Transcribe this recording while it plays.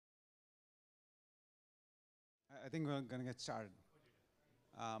think we're going to get started.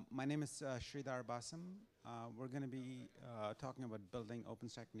 My name is Sridhar Basam. We're going to be talking about building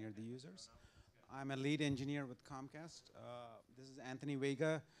OpenStack near the users. I'm a lead engineer with Comcast. This is Anthony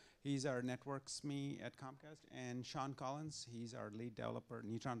Vega. He's our networks me at Comcast. And Sean Collins, he's our lead developer,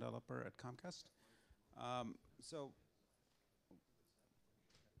 Neutron developer at Comcast. So,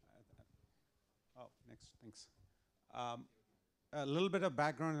 next, thanks. A little bit of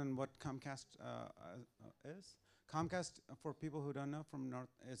background on what Comcast is. Comcast, for people who don't know,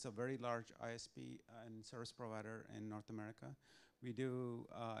 is a very large ISP and service provider in North America. We do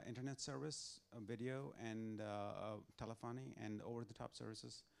internet service, video, and telephony, and over-the-top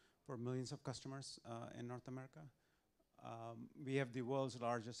services for millions of customers in North America. We have the world's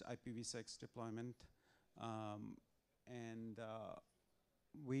largest IPv6 deployment, and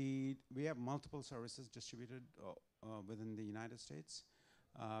we have multiple services distributed within the United States,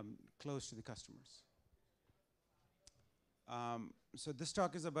 close to the customers. So this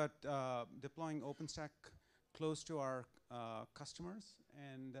talk is about deploying OpenStack close to our customers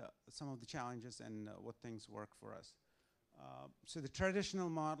and some of the challenges and what things work for us. So the traditional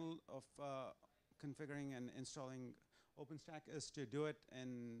model of configuring and installing OpenStack is to do it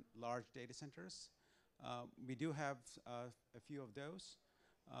in large data centers. We do have a few of those.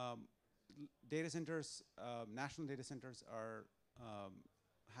 Data centers, national data centers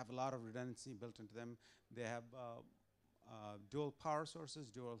have a lot of redundancy built into them. They have dual power sources,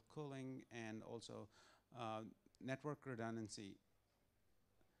 dual cooling, and also network redundancy.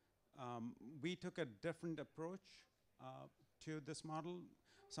 We took a different approach to this model.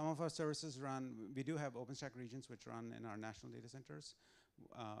 Some of our services we do have OpenStack regions which run in our national data centers,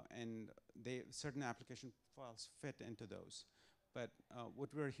 and certain application files fit into those. But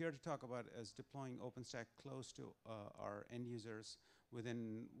what we're here to talk about is deploying OpenStack close to our end users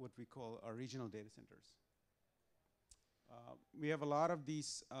within what we call our regional data centers. We have a lot of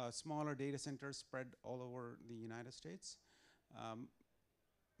these smaller data centers spread all over the United States.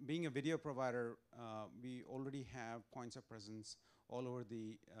 Being a video provider, we already have points of presence all over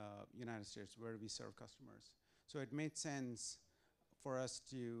the United States where we serve customers. So it made sense for us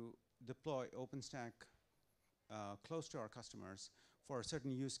to deploy OpenStack close to our customers for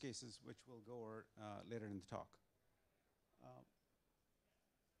certain use cases, which we'll go over later in the talk.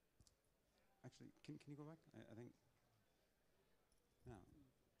 Actually, can you go back? I think. No.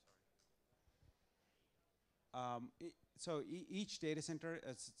 Sorry. So each data center,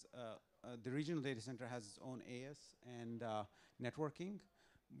 the regional data center has its own AS and networking.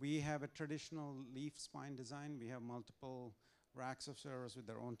 We have a traditional leaf spine design. We have multiple racks of servers with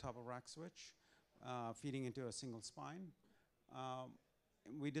their own top-of-rack switch feeding into a single spine.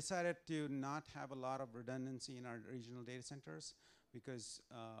 We decided to not have a lot of redundancy in our regional data centers because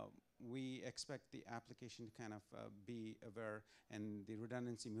we expect the application to kind of be aware and the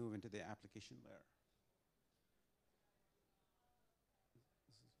redundancy move into the application layer.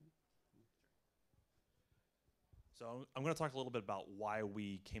 So I'm going to talk a little bit about why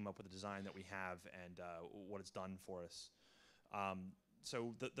we came up with the design that we have and what it's done for us.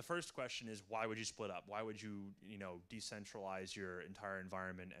 So the first question is, why would you split up? Why would you decentralize your entire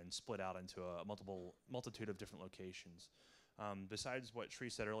environment and split out into a multitude of different locations? Besides what Sri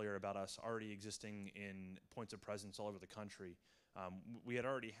said earlier about us already existing in points of presence all over the country, we had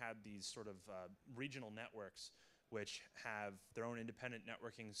already had these sort of regional networks which have their own independent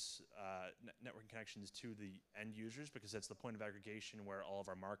networking connections to the end users, because that's the point of aggregation where all of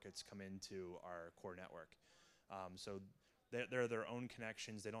our markets come into our core network. So they're their own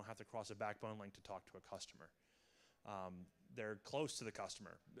connections. They don't have to cross a backbone link to talk to a customer. They're close to the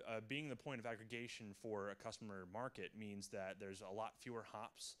customer. Being the point of aggregation for a customer market means that there's a lot fewer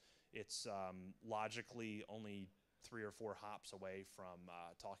hops. It's logically only 3 or 4 hops away from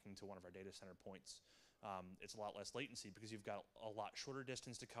talking to one of our data center points. It's a lot less latency because you've got a lot shorter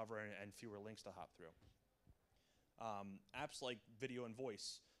distance to cover and fewer links to hop through. Apps like video and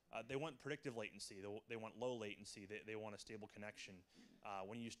voice, they want predictive latency. They want low latency. They want a stable connection.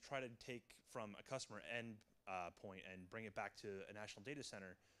 When you try to take from a customer end point and bring it back to a national data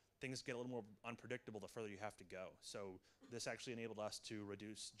center, things get a little more unpredictable the further you have to go. So this actually enabled us to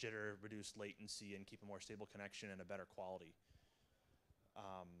reduce jitter, reduce latency, and keep a more stable connection and a better quality.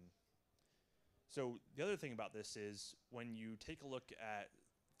 So the other thing about this is when you take a look at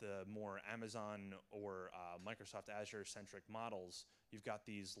the more Amazon or Microsoft Azure-centric models, you've got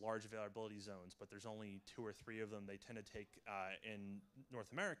these large availability zones, but there's only 2 or 3 of them. They tend to take, in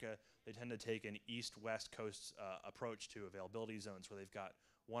North America, they tend to take an east-west coast approach to availability zones where they've got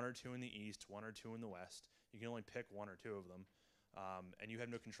 1 or 2 in the east, 1 or 2 in the west. You can only pick 1 or 2 of them. and you have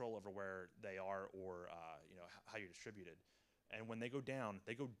no control over where they are or how you're distributed. And when they go down,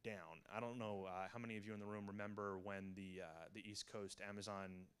 they go down. I don't know how many of you in the room remember when the East Coast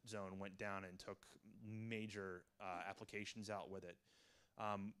Amazon zone went down and took major applications out with it.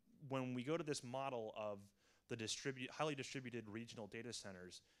 When we go to this model of the highly distributed regional data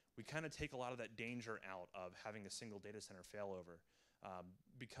centers, we kind of take a lot of that danger out of having a single data center failover.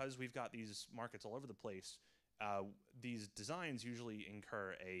 Because we've got these markets all over the place, these designs usually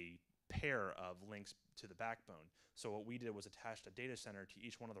incur a pair of links to the backbone. So what we did was attach a data center to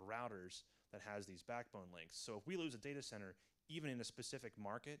each one of the routers that has these backbone links. So if we lose a data center, even in a specific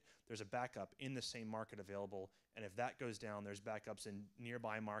market, there's a backup in the same market available. And if that goes down, there's backups in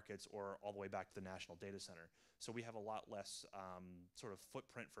nearby markets or all the way back to the national data center. So we have a lot less sort of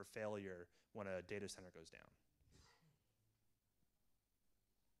footprint for failure when a data center goes down.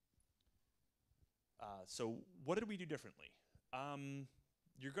 So what did we do differently?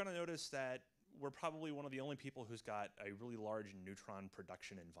 You're going to notice that we're probably one of the only people who's got a really large neutron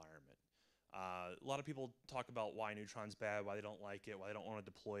production environment. A lot of people talk about why neutron's bad, why they don't like it, why they don't want to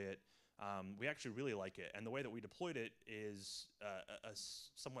deploy it. We actually really like it, and the way that we deployed it is a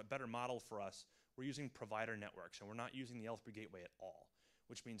somewhat better model for us. We're using provider networks, and we're not using the L3 gateway at all,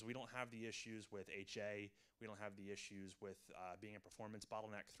 which means we don't have the issues with HA, we don't have the issues with being a performance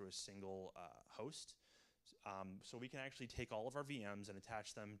bottleneck through a single host. So we can actually take all of our VMs and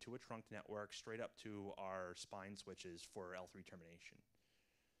attach them to a trunk network straight up to our spine switches for L3 termination.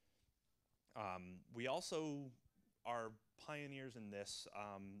 We also are pioneers in this.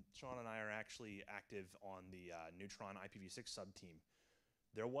 Sean and I are actually active on the Neutron IPv6 sub-team.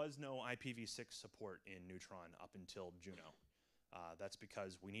 There was no IPv6 support in Neutron up until Juno. That's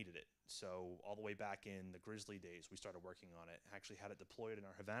because we needed it. So all the way back in the Grizzly days, we started working on it, actually had it deployed in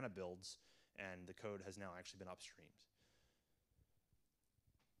our Havana builds, and the code has now actually been upstreamed.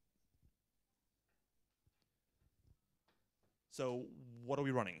 So what are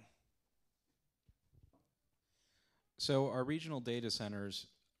we running? So our regional data centers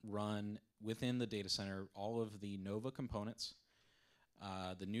run within the data center all of the Nova components,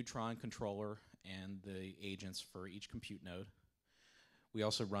 the Neutron controller, and the agents for each compute node. We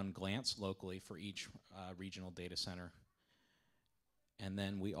also run Glance locally for each regional data center. And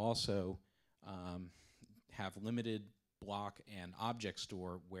then we also have limited block and object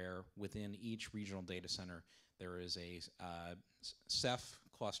store where within each regional data center there is a Ceph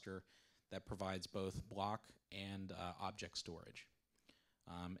cluster that provides both block and object storage.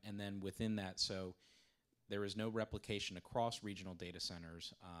 And then within that, so there is no replication across regional data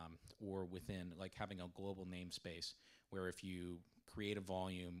centers or within, like having a global namespace where if you create a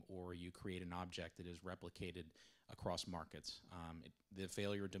volume or you create an object, it is replicated across markets. The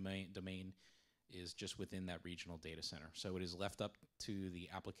failure domain is just within that regional data center. So it is left up to the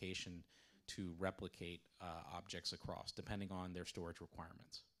application to replicate objects across, depending on their storage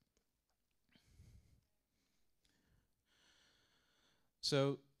requirements.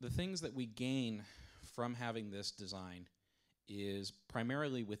 So the things that we gain from having this design is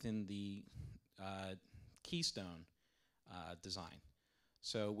primarily within the keystone design.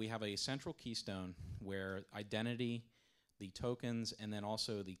 So we have a central keystone where identity, the tokens, and then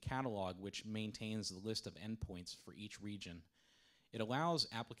also the catalog, which maintains the list of endpoints for each region. It allows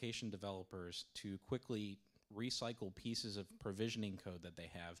application developers to quickly recycle pieces of provisioning code that they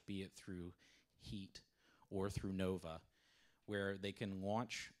have, be it through Heat or through Nova, where they can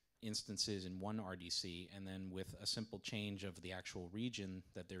launch instances in one RDC, and then with a simple change of the actual region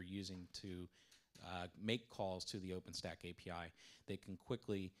that they're using to make calls to the OpenStack API, they can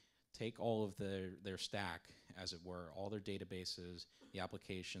quickly take all of their stack, as it were, all their databases, the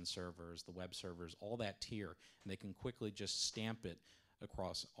application servers, the web servers, all that tier, and they can quickly just stamp it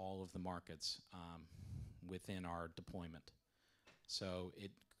across all of the markets within our deployment. So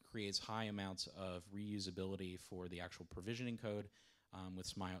it creates high amounts of reusability for the actual provisioning code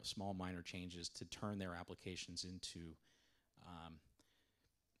with small minor changes to turn their applications into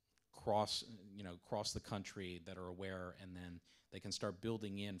cross the country that are aware, and then they can start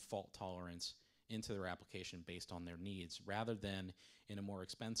building in fault tolerance into their application based on their needs, rather than in a more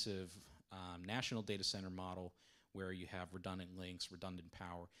expensive national data center model where you have redundant links, redundant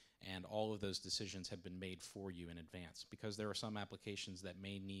power, and all of those decisions have been made for you in advance, because there are some applications that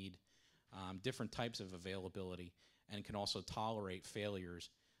may need different types of availability and can also tolerate failures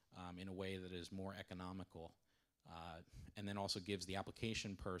in a way that is more economical, and then also gives the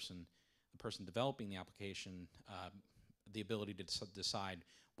application person, the person developing the application, the ability to decide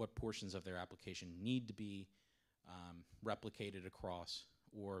what portions of their application need to be replicated across,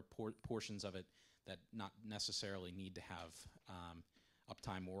 or portions of it that not necessarily need to have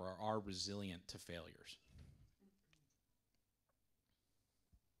uptime or are resilient to failures.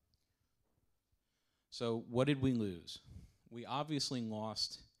 So what did we lose? We obviously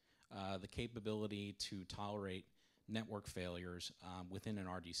lost the capability to tolerate network failures within an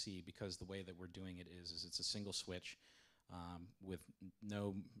RDC, because the way that we're doing it is it's a single switch with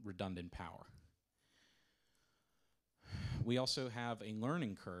no redundant power. We also have a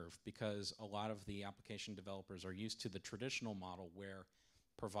learning curve, because a lot of the application developers are used to the traditional model where,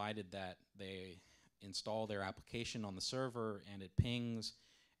 provided that they install their application on the server and it pings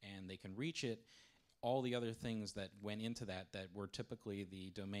and they can reach it, all the other things that went into that were typically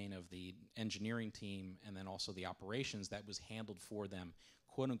the domain of the engineering team and then also the operations, that was handled for them,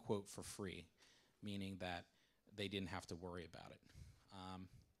 quote unquote, for free, meaning that they didn't have to worry about it.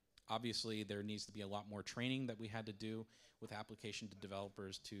 Obviously, there needs to be a lot more training that we had to do with application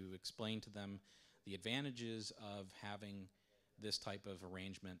developers to explain to them the advantages of having this type of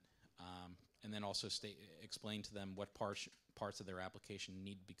arrangement, and then also explain to them what parts of their application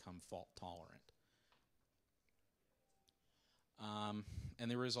need to become fault tolerant. And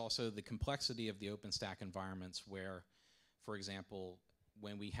there is also the complexity of the OpenStack environments where, for example,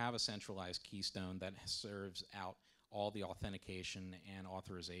 when we have a centralized keystone that serves out all the authentication and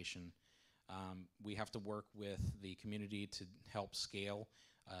authorization, we have to work with the community to help scale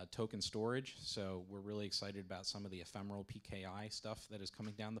token storage. So we're really excited about some of the ephemeral PKI stuff that is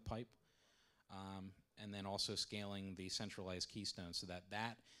coming down the pipe. And then also scaling the centralized keystone so that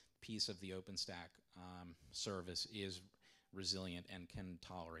that piece of the OpenStack service is resilient and can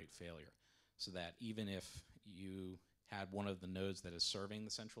tolerate failure. So that even if you had one of the nodes that is serving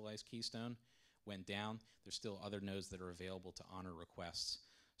the centralized keystone went down, there's still other nodes that are available to honor requests,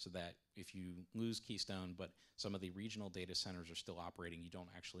 so that if you lose keystone but some of the regional data centers are still operating, you don't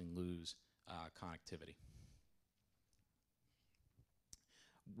actually lose connectivity.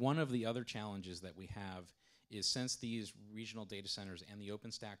 One of the other challenges that we have is, since these regional data centers and the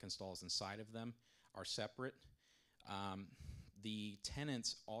OpenStack installs inside of them are separate, the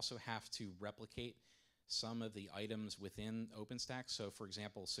tenants also have to replicate some of the items within OpenStack. So for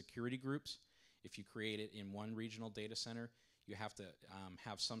example, security groups, if you create it in one regional data center, you have to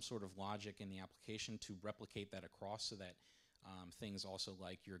have some sort of logic in the application to replicate that across, so that things also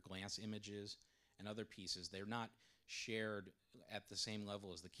like your glance images and other pieces, they're not shared at the same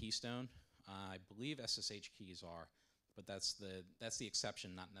level as the keystone. I believe SSH keys are, but that's the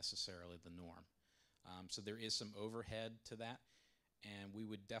exception, not necessarily the norm. So there is some overhead to that, and we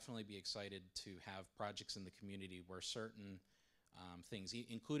would definitely be excited to have projects in the community where certain things,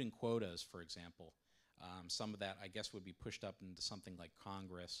 including quotas, for example, some of that I guess would be pushed up into something like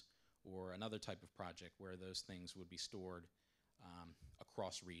Congress or another type of project where those things would be stored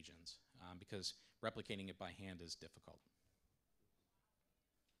across regions, because replicating it by hand is difficult.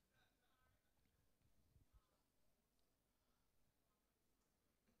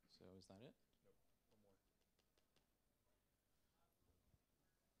 So is that it?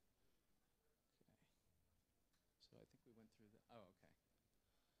 So I think we went through the, oh,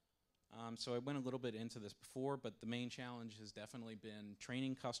 okay. So I went a little bit into this before, but the main challenge has definitely been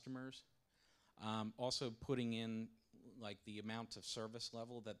training customers, also putting in like the amount of service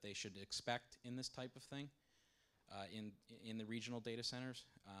level that they should expect in this type of thing in the regional data centers,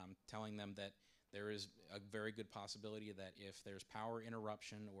 telling them that there is a very good possibility that if there's power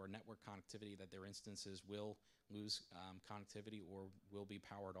interruption or network connectivity, that their instances will lose connectivity or will be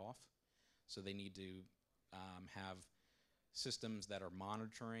powered off. So they need to have systems that are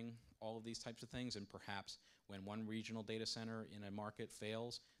monitoring all of these types of things, and perhaps when one regional data center in a market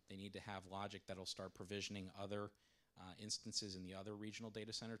fails, they need to have logic that'll start provisioning other instances in the other regional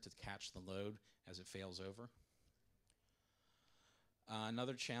data center to catch the load as it fails over.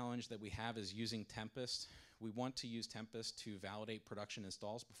 Another challenge that we have is using Tempest. We want to use Tempest to validate production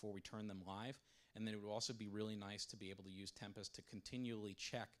installs before we turn them live, and then it would also be really nice to be able to use Tempest to continually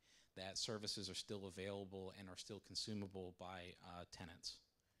check that services are still available and are still consumable by tenants.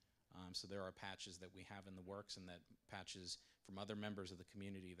 So there are patches that we have in the works, and that patches from other members of the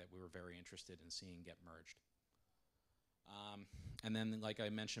community that we were very interested in seeing get merged. And then, like I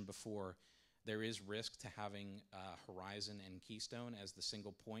mentioned before, there is risk to having Horizon and Keystone as the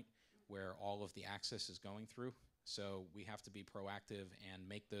single point where all of the access is going through. So we have to be proactive and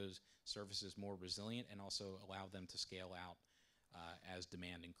make those services more resilient, and also allow them to scale out as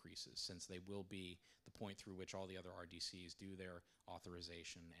demand increases, since they will be the point through which all the other RDCs do their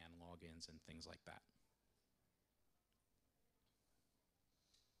authorization and logins and things like that.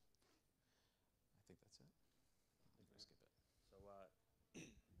 I think that's it. I think we'll skip it.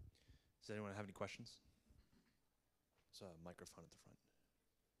 So Does anyone have any questions? There's a microphone at the front.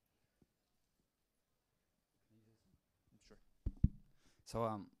 Sure.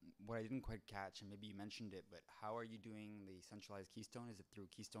 So what I didn't quite catch, and maybe you mentioned it, but how are you doing the centralized Keystone? Is it through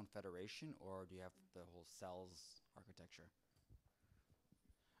Keystone Federation, or do you have the whole cells architecture?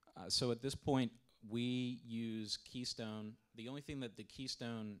 So at this point, we use Keystone. The only thing that the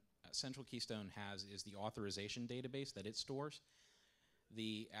Keystone, Central Keystone has is the authorization database that it stores.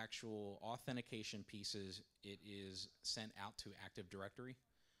 The actual authentication pieces, it is sent out to Active Directory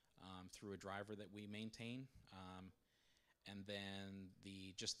through a driver that we maintain. And then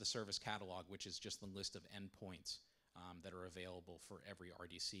just the service catalog, which is just the list of endpoints that are available for every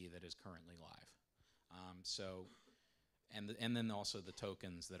RDC that is currently live. And then also the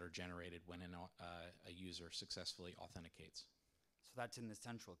tokens that are generated when a user successfully authenticates. So that's in the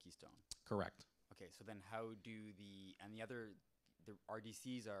central Keystone. Correct. Okay, so then how do the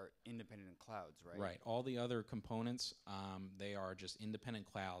RDCs are independent clouds, right? Right. All the other components, they are just independent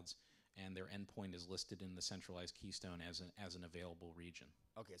clouds, and their endpoint is listed in the centralized Keystone as an available region.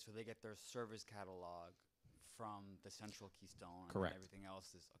 Okay, so they get their service catalog from the central Keystone. Correct. And everything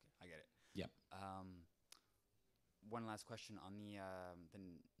else is okay. I get it. Yep. One last question on the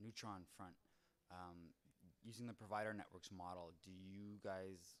Neutron front. Using the provider networks model,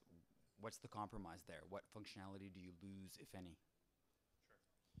 what's the compromise there? What functionality do you lose, if any?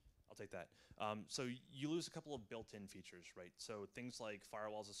 I'll take that. So you lose a couple of built-in features, right? So things like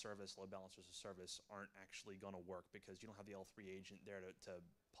firewalls as a service, load balancers as a service aren't actually going to work because you don't have the L3 agent there to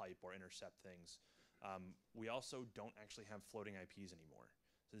pipe or intercept things. We also don't actually have floating IPs anymore.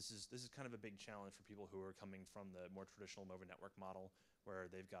 So this is kind of a big challenge for people who are coming from the more traditional Nova network model,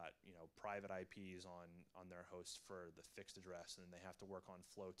 where they've got private IPs on their hosts for the fixed address, and then they have to work on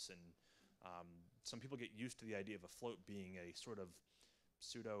floats. And some people get used to the idea of a float being a sort of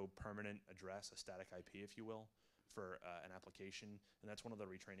pseudo-permanent address, a static IP, if you will, for an application. And that's one of the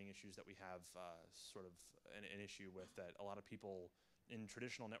retraining issues that we have sort of an issue with, that a lot of people in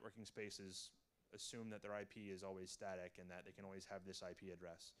traditional networking spaces assume that their IP is always static and that they can always have this IP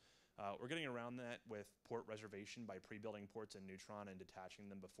address. We're getting around that with port reservation by pre-building ports in Neutron and detaching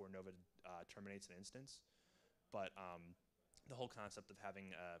them before Nova terminates an instance. But the whole concept of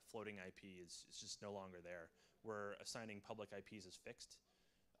having a floating IP is just no longer there. We're assigning public IPs as fixed,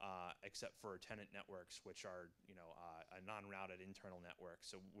 except for tenant networks, which are a non-routed internal network.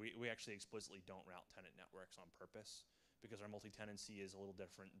 So we actually explicitly don't route tenant networks on purpose, because our multi-tenancy is a little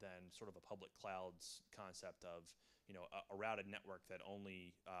different than sort of a public cloud's concept of a routed network that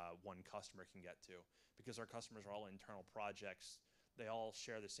only one customer can get to. Because our customers are all internal projects, they all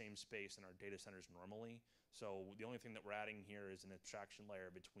share the same space in our data centers normally. So the only thing that we're adding here is an abstraction layer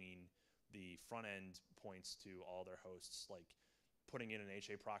between the front end points to all their hosts, like putting in an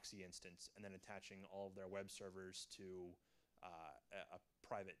HA proxy instance and then attaching all of their web servers to a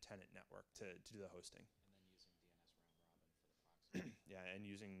private tenant network to do the hosting. Yeah, and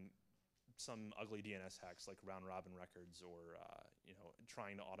using some ugly DNS hacks like round robin records, or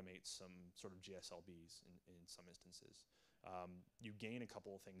trying to automate some sort of GSLBs in some instances. You gain a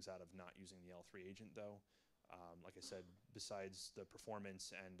couple of things out of not using the L3 agent, though. Like I said, besides the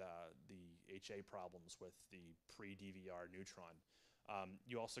performance and the HA problems with the pre-DVR Neutron,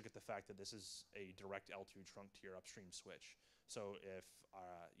 you also get the fact that this is a direct L2 trunk to your upstream switch. So if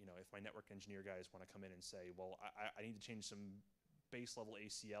my network engineer guys want to come in and say, well, I need to change some base level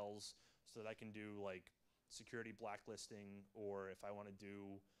ACLs so that I can do like security blacklisting, or if I want to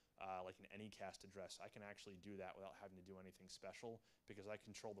do like an Anycast address, I can actually do that without having to do anything special, because I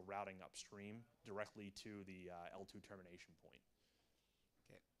control the routing upstream directly to the L2 termination point.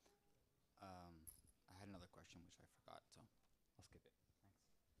 Okay. I had another question which I forgot, so I'll skip it.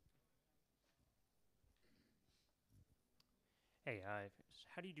 Thanks. Hey,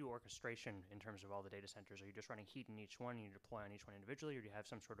 how do you do orchestration in terms of all the data centers? Are you just running heat in each one, and you deploy on each one individually, or do you have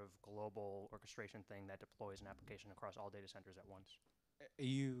some sort of global orchestration thing that deploys an application across all data centers at once? Are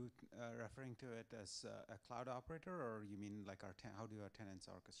you referring to it as a cloud operator, or you mean like how do our tenants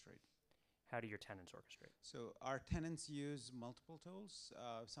orchestrate? How do your tenants orchestrate? So our tenants use multiple tools.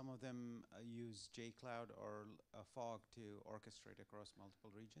 Some of them use JCloud or Fog to orchestrate across multiple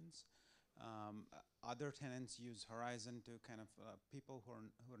regions. Other tenants use Horizon to kind of people who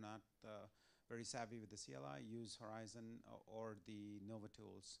are not very savvy with the CLI use Horizon or the Nova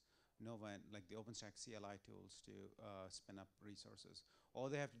tools, like the OpenStack CLI tools to spin up resources. All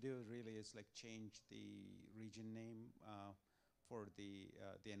they have to do really is like change the region name for the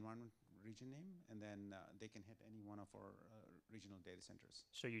environment region name, and then they can hit any one of our regional data centers.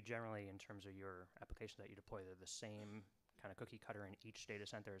 So you generally, in terms of your applications that you deploy, they're the same kind of cookie cutter in each data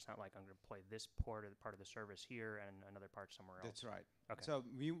center. It's not like I'm going to deploy this part of the service here and another part somewhere else. That's right. Okay. So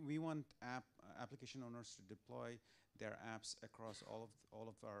we want application owners to deploy their apps across all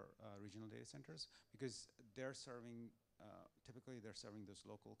of our regional data centers, because they're serving typically they're serving those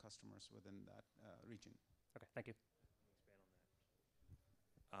local customers within that region. Okay, thank you.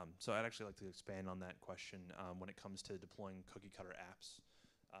 So I'd actually like to expand on that question when it comes to deploying cookie cutter apps.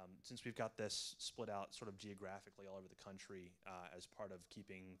 Since we've got this split out sort of geographically all over the country as part of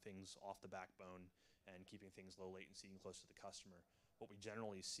keeping things off the backbone and keeping things low latency and close to the customer, what we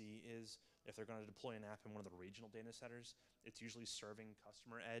generally see is if they're going to deploy an app in one of the regional data centers, it's usually serving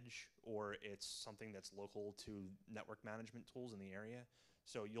customer edge, or it's something that's local to network management tools in the area.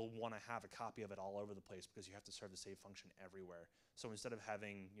 So you'll want to have a copy of it all over the place because you have to serve the same function everywhere. So instead of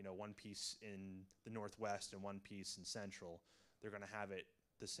having one piece in the Northwest and one piece in Central, they're going to have it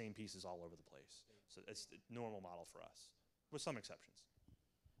the same pieces all over the place. So it's a normal model for us, with some exceptions.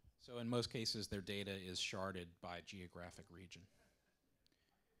 So in most cases, their data is sharded by geographic region.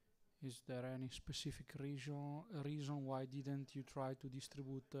 Is there any specific reason why didn't you try to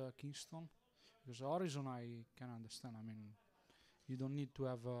distribute Keystone? Because Horizon I can understand. I mean, you don't need to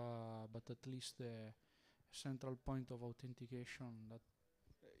have, but at least a central point of authentication. That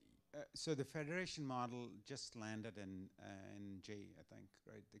So the federation model just landed in J, I think,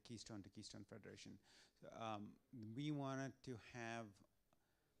 right? The Keystone to Keystone Federation. We wanted to have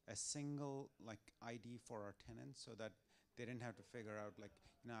a single ID for our tenants, so that they didn't have to figure out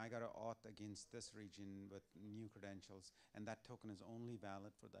I got to auth against this region with new credentials, and that token is only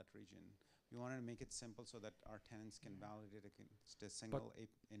valid for that region. We wanted to make it simple so that our tenants can validate against a single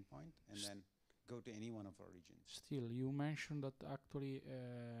endpoint and then go to any one of our regions. still, you mentioned that actually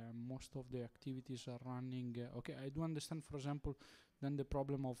most of the activities are running. Okay, I do understand, for example, then the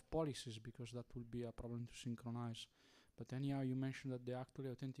problem of policies, because that will be a problem to synchronize. But anyhow, you mentioned that the actual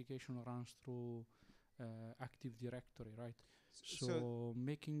authentication runs through Active Directory, right? So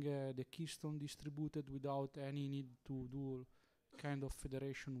making the Keystone distributed without any need to do kind of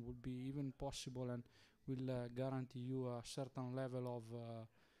federation would be even possible, and will guarantee you a certain level of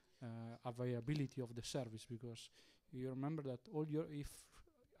availability of the service, because you remember that if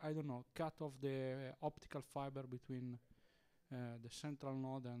I don't know, cut off the optical fiber between the central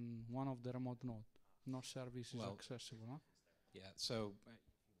node and one of the remote node, no service is accessible, huh? Yeah, so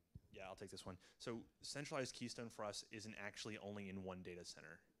Yeah, I'll take this one. So centralized Keystone for us isn't actually only in one data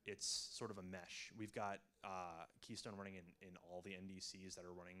center. It's sort of a mesh. We've got Keystone running in all the NDCs that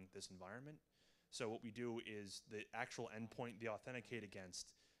are running this environment. So what we do is the actual endpoint they authenticate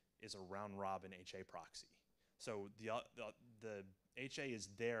against is a round-robin HA proxy. So the HA is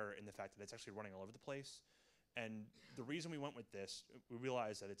there in the fact that it's actually running all over the place. And the reason we went with this, we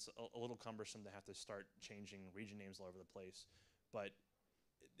realized that it's a little cumbersome to have to start changing region names all over the place. But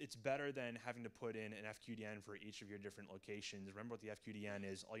it's better than having to put in an FQDN for each of your different locations. Remember what the FQDN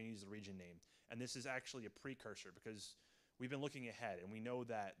is. All you need is the region name. And this is actually a precursor, because we've been looking ahead, and we know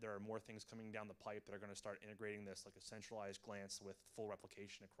that there are more things coming down the pipe that are going to start integrating this like a centralized glance with full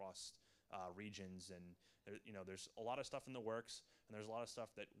replication across regions. And there's a lot of stuff in the works, and there's a lot of stuff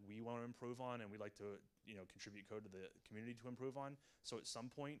that we want to improve on, and we'd like to contribute code to the community to improve on. So at some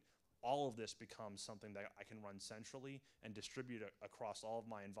point, all of this becomes something that I can run centrally and distribute across all of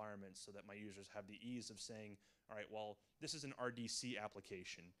my environments, so that my users have the ease of saying, all right, well, this is an RDC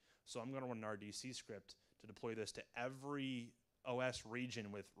application, so I'm going to run an RDC script to deploy this to every OS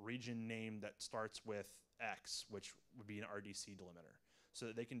region with region name that starts with X, which would be an RDC delimiter, so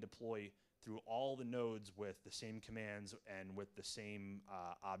that they can deploy through all the nodes with the same commands and with the same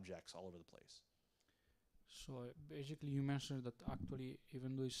objects all over the place. So basically, you mentioned that actually,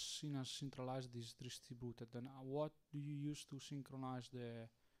 even though it's seen as centralized, it's distributed. Then what do you use to synchronize the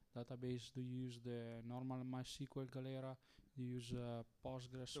database? Do you use the normal MySQL Galera? Do you use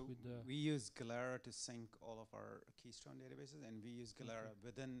Postgres with the? We use Galera to sync all of our Keystone databases, and we use Galera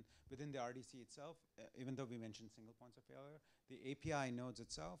within the RDC itself. Even though we mentioned single points of failure, the API nodes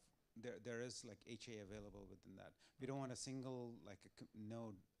itself, there is HA available within that. We don't want a single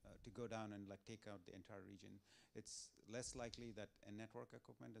node to go down and take out the entire region. It's less likely that a network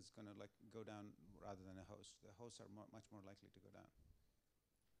equipment is going to go down rather than a host. The hosts are much more likely to go down.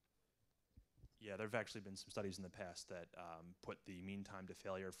 Yeah, there have actually been some studies in the past that put the mean time to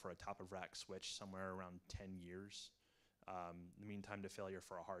failure for a top-of-rack switch somewhere around 10 years. The mean time to failure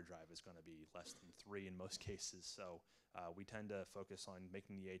for a hard drive is going to be less than 3 in most cases. So we tend to focus on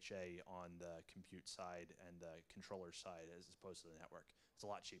making the HA on the compute side and the controller side as opposed to the network. It's a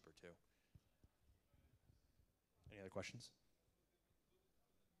lot cheaper too. Any other questions?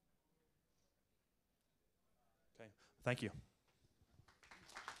 Okay. Thank you.